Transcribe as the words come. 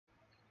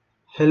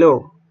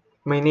Hello,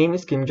 my name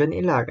is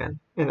Ilagan,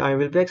 and I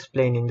will be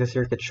explaining the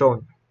circuit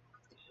shown.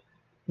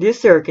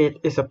 This circuit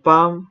is a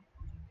PAM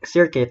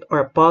circuit or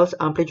a pulse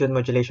amplitude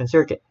modulation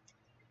circuit.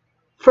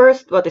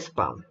 First, what is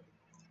PAM?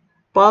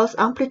 Pulse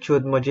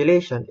amplitude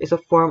modulation is a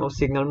form of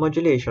signal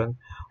modulation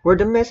where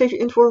the message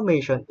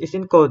information is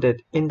encoded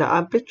in the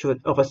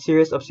amplitude of a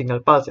series of signal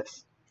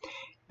pulses.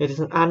 It is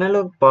an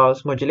analog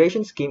pulse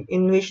modulation scheme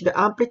in which the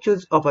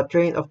amplitudes of a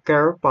train of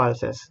carrier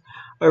pulses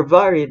are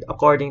varied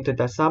according to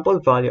the sample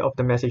value of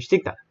the message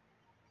signal.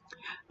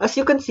 As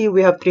you can see,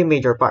 we have three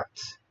major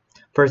parts.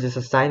 First is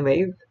a sine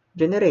wave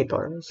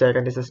generator,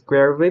 second is a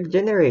square wave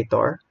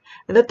generator,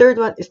 and the third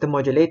one is the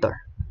modulator.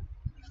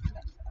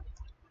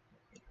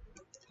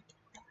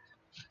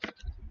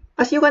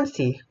 As you can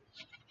see,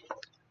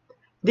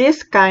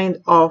 this kind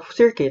of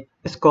circuit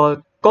is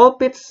called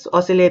Colpitt's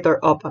oscillator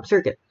op-amp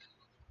circuit.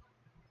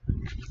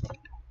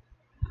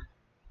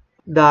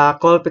 The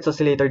Colpitt's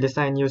oscillator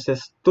design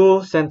uses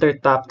two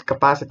center-tapped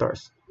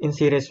capacitors in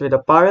series with a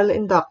parallel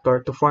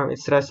inductor to form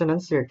its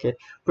resonance circuit,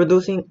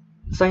 producing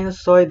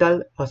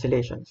sinusoidal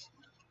oscillations.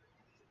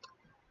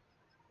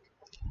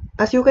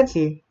 As you can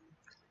see,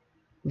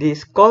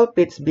 this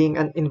Colpitt's being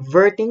an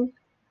inverting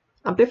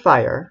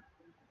amplifier,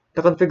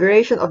 the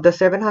configuration of the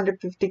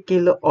 750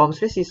 kilo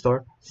ohms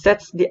resistor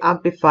sets the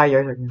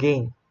amplifier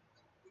gain.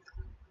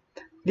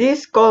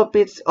 This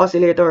Colpitt's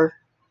oscillator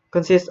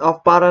consists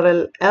of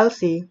parallel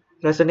LC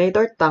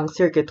resonator tank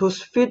circuit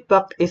whose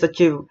feedback is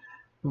achieved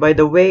by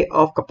the way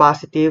of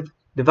capacitive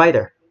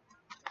divider.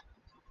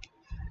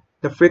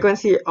 The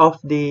frequency of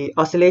the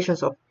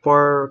oscillations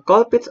for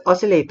Colpitt's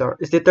oscillator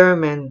is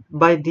determined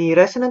by the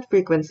resonant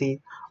frequency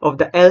of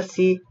the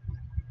LC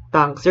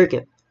tank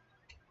circuit.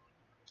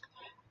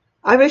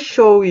 I will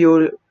show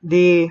you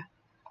the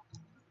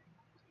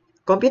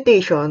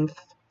computation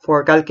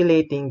for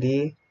calculating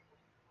the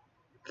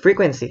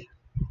frequency.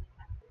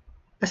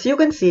 As you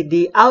can see,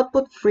 the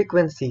output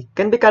frequency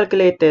can be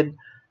calculated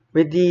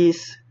with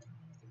this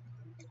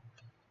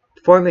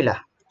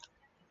formula.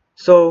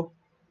 So,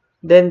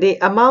 then the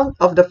amount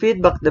of the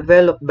feedback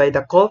developed by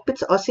the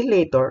Colpitt's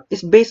oscillator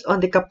is based on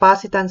the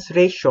capacitance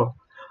ratio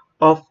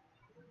of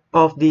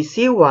the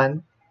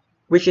C1,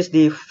 which is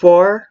the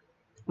 4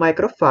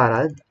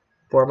 microfarad,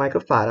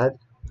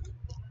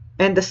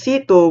 and the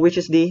C2, which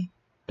is the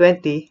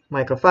 20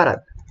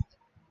 microfarad.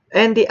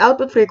 And the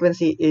output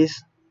frequency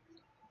is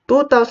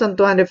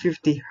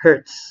 2250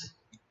 Hz.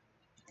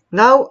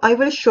 Now, I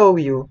will show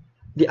you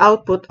the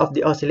output of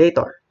the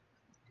oscillator.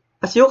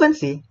 As you can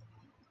see,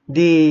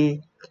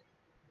 the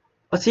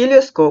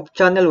oscilloscope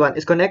channel 1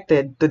 is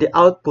connected to the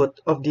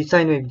output of the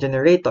sine wave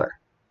generator.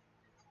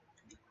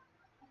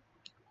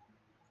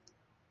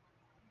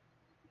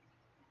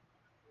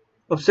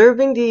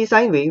 Observing the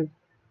sine wave,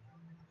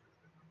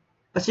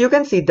 as you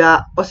can see,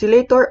 the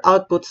oscillator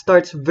output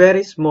starts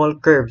very small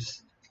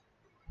curves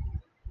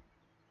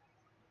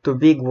to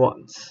big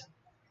ones.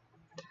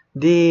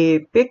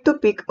 The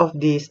peak-to-peak of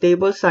the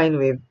stable sine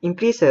wave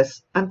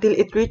increases until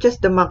it reaches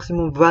the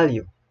maximum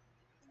value.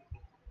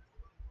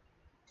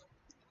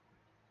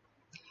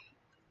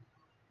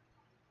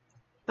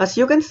 As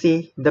you can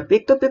see, the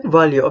peak-to-peak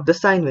value of the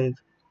sine wave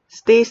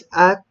stays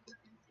at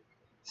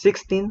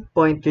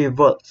 16.3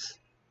 volts.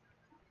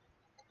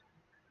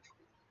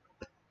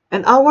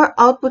 And our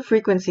output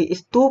frequency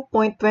is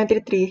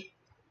 2.23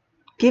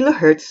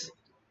 kHz,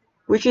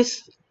 which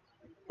is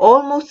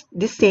almost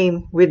the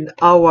same with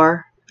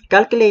our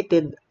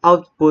calculated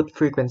output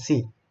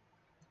frequency.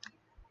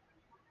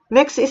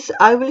 Next is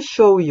I will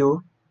show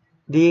you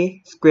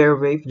the square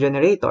wave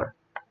generator.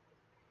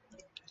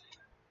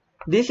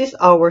 This is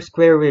our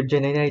square wave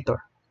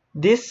generator.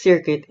 This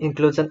circuit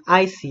includes an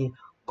IC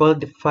called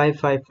the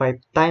 555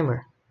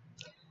 timer.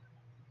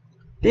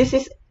 This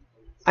is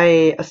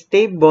a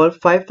stable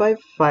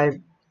 555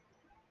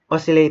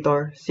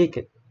 oscillator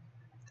circuit.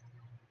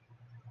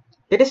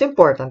 It is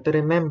important to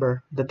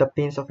remember that the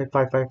pins of a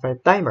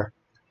 555 timer.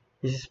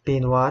 This is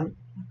pin 1,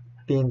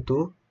 pin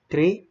 2,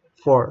 3,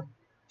 4,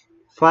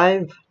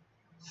 5,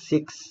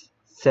 6,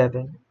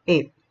 7,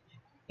 8.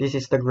 This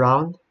is the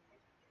ground.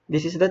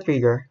 This is the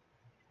trigger.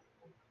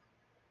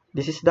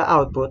 This is the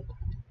output.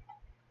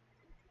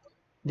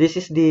 This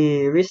is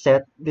the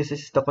reset. This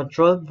is the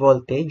control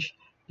voltage.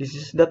 This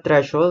is the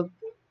threshold,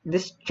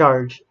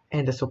 discharge,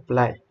 and the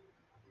supply.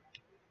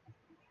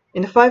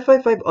 In the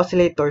 555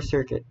 oscillator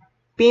circuit,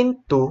 pin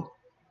 2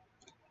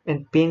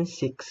 and pin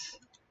 6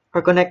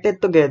 are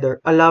connected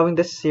together, allowing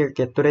the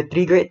circuit to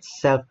retrigger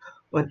itself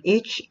on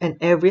each and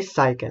every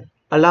cycle,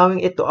 allowing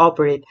it to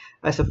operate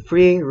as a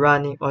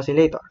free-running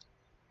oscillator.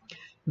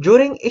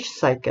 During each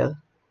cycle,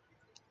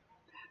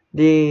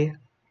 the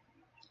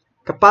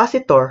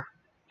capacitor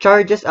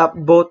charges up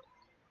both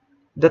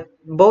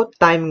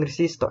timing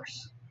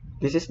resistors.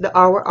 This is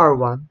our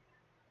R1,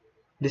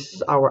 this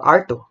is our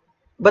R2,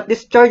 but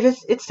this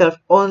charges itself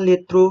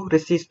only through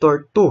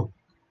resistor 2,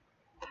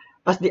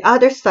 as the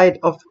other side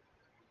of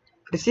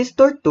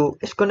resistor 2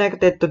 is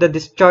connected to the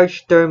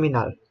discharge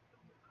terminal,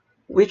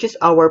 which is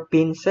our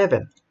pin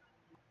 7.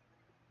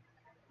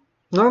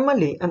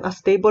 Normally, an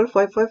unstable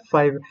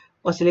 555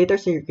 oscillator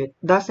circuit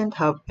doesn't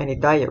have any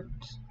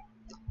diodes.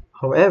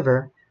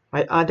 However,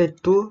 I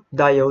added two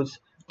diodes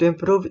to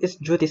improve its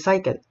duty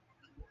cycle.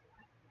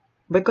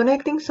 By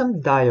connecting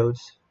some diodes,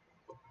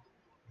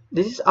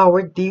 this is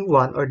our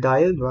D1 or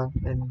diode 1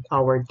 and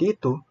our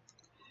D2.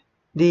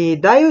 The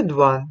diode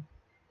 1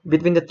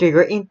 between the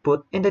trigger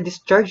input and the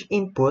discharge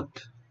input,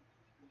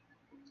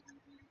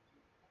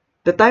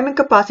 the timing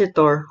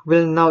capacitor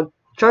will now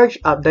charge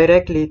up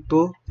directly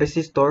to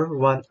resistor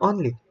 1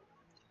 only.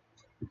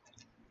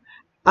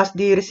 As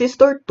the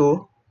resistor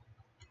 2,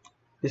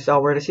 this is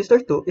our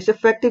resistor 2, is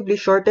effectively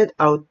shorted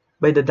out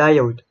by the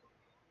diode.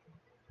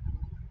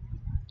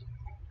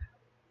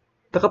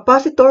 The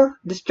capacitor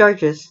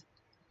discharges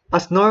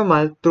as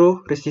normal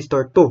through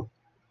resistor 2.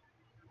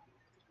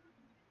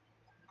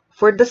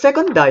 For the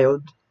second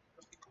diode,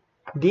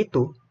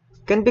 D2,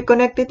 can be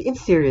connected in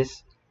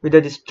series with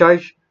the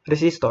discharge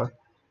resistor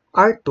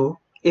R2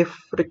 if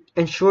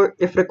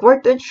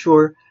required to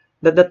ensure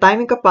that the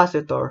timing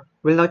capacitor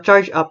will now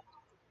charge up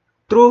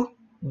through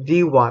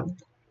D1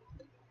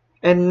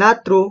 and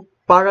not through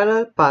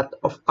parallel path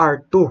of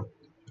R2.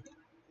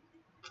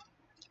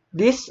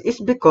 This is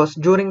because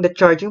during the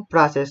charging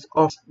process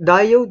of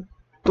diode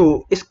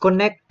 2 is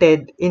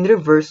connected in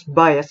reverse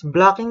bias,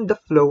 blocking the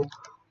flow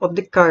of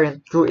the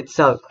current through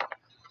itself.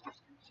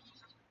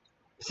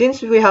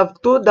 Since we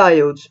have two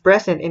diodes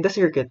present in the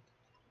circuit,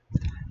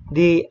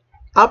 the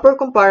upper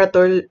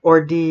comparator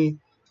or the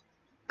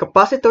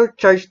capacitor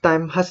charge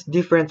time has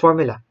different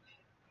formula.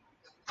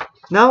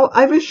 Now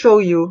I will show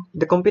you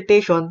the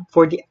computation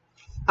for the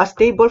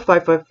stable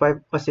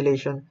 555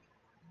 oscillation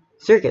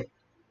circuit.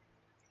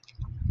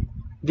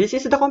 This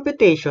is the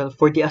computation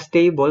for the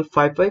stable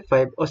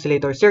 555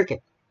 oscillator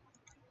circuit.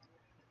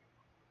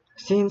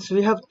 Since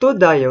we have two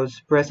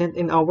diodes present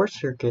in our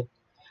circuit,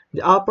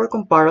 the upper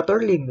comparator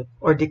limit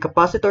or the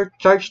capacitor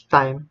charge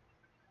time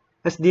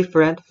has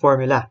different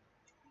formula.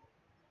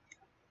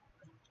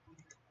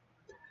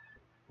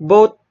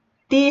 Both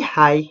T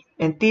high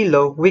and T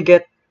low we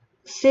get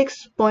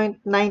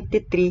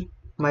 6.93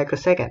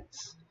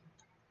 microseconds.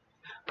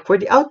 For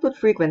the output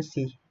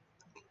frequency,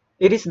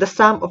 it is the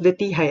sum of the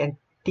T high and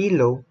T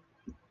low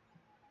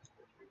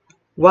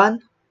 1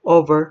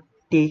 over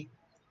T.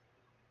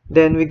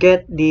 Then we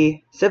get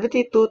the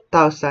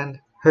 72,000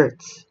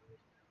 Hertz.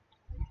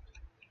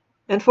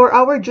 And for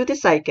our duty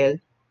cycle,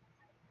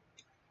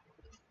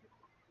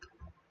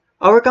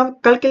 our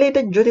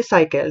calculated duty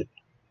cycle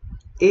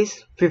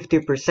is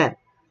 50%.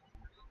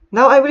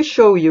 Now I will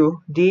show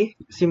you the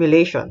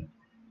simulation.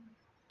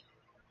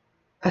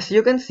 As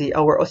you can see,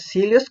 our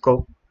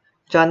oscilloscope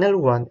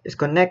channel 1 is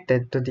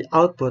connected to the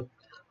output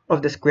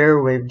of the square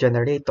wave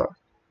generator.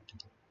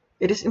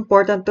 It is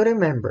important to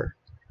remember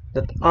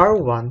that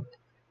R1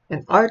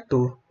 and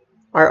R2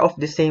 are of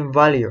the same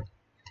value.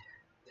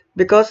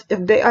 Because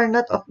if they are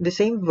not of the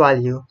same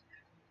value,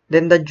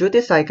 then the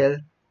duty cycle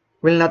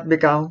will not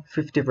become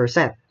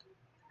 50%.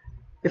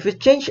 If we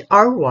change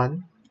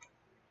R1,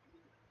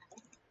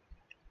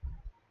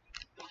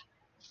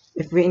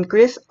 if we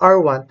increase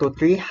R1 to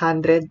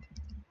 300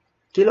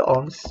 kilo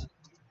ohms,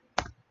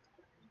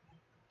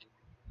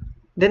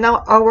 then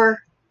now our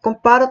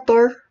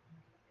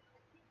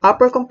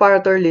upper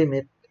comparator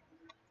limit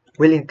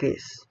will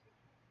increase.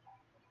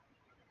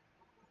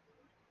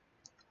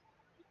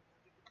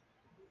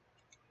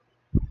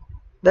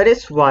 That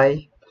is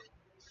why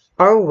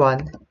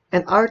R1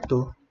 and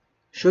R2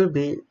 should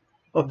be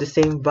of the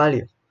same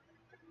value.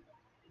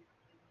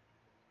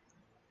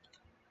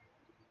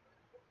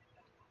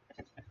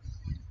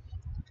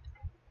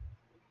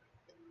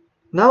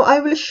 Now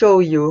I will show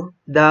you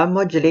the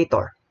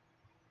modulator.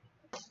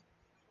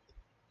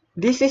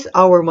 This is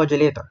our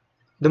modulator.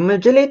 The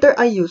modulator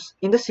I use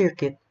in the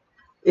circuit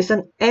is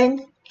an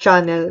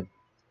N-channel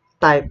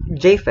type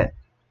JFET.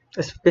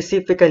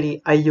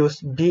 Specifically, I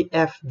use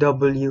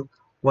BFW10.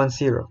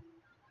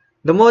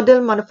 The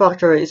model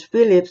manufacturer is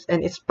Philips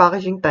and its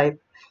packaging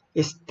type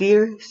is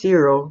Tier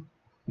 0-72.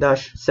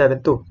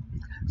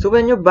 So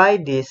when you buy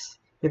this,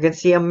 you can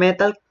see a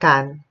metal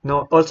can,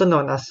 also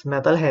known as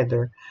metal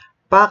header,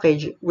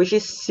 package which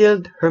is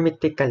sealed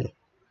hermetically.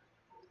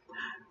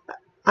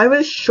 I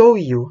will show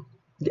you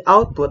the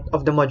output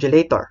of the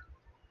modulator.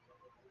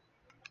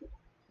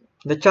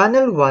 The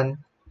channel 1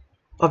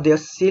 of the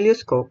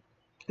oscilloscope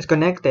is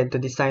connected to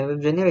the sine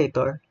wave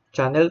generator,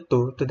 channel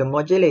 2 to the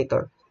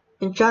modulator,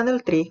 and channel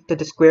 3 to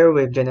the square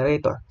wave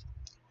generator.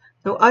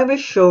 Now I will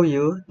show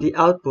you the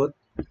output.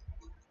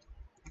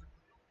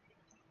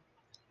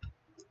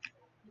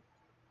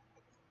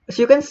 As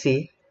you can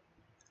see,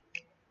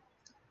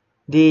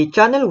 the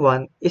channel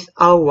 1 is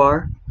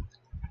our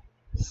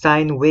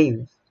sine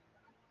wave,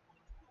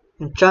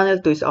 and channel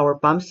 2 is our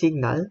pump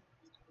signal,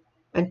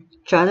 and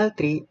channel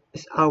 3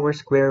 is our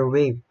square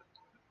wave,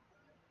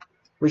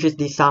 which is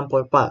the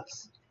sample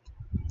pulse.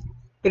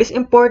 It is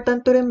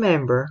important to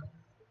remember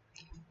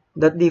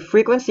that the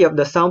frequency of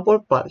the sample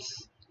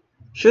pulse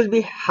should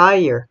be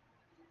higher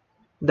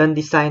than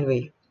the sine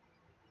wave.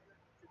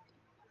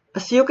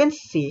 As you can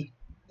see,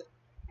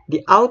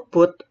 the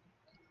output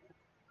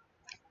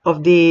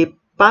of the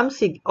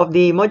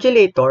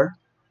modulator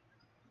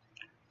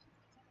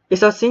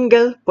is a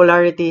single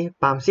polarity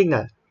PAM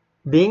signal,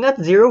 being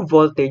at zero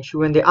voltage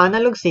when the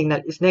analog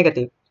signal is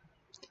negative.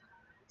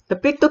 The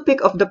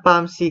peak-to-peak of the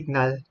PAM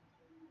signal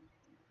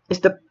is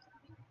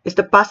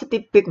the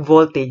positive peak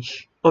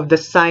voltage of the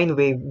sine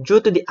wave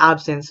due to the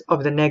absence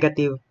of the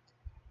negative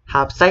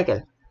half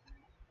cycle.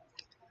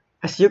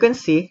 As you can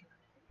see,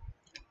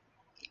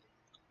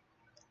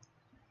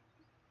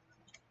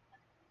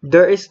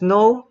 there is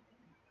no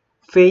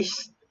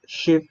phase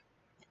shift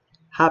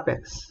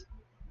happens.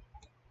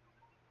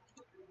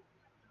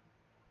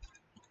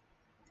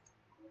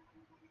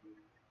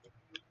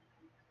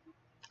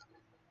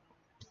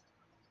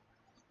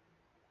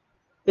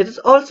 It is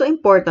also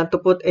important to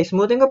put a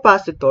smoothing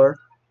capacitor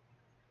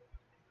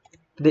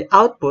to the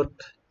output,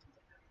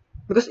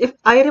 because if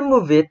I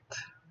remove it,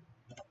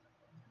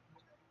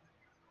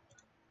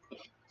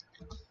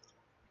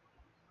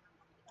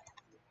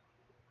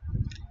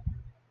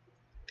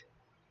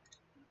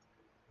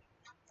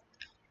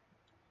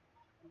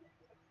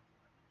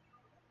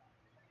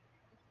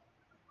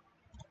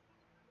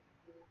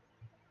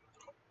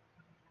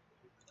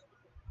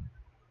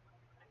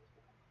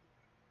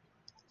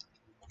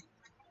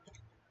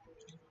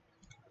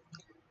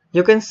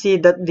 you can see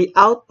that the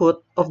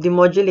output of the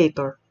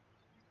modulator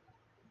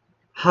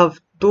have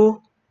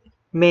too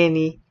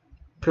many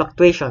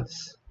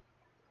fluctuations.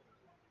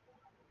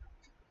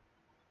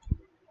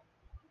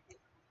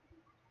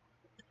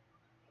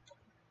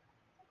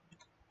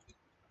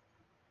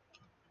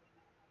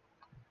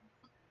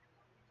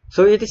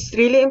 So it is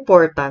really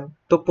important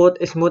to put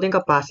a smoothing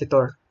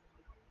capacitor.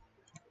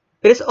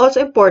 It is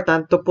also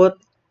important to put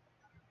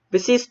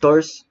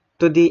resistors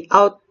to the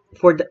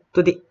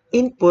to the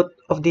input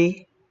of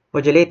the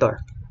modulator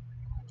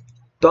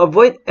to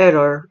avoid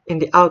error in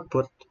the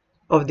output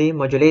of the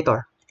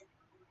modulator.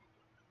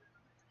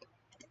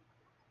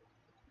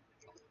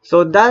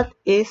 So that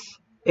is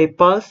a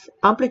pulse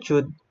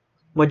amplitude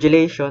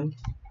modulation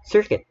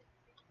circuit.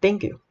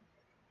 Thank you.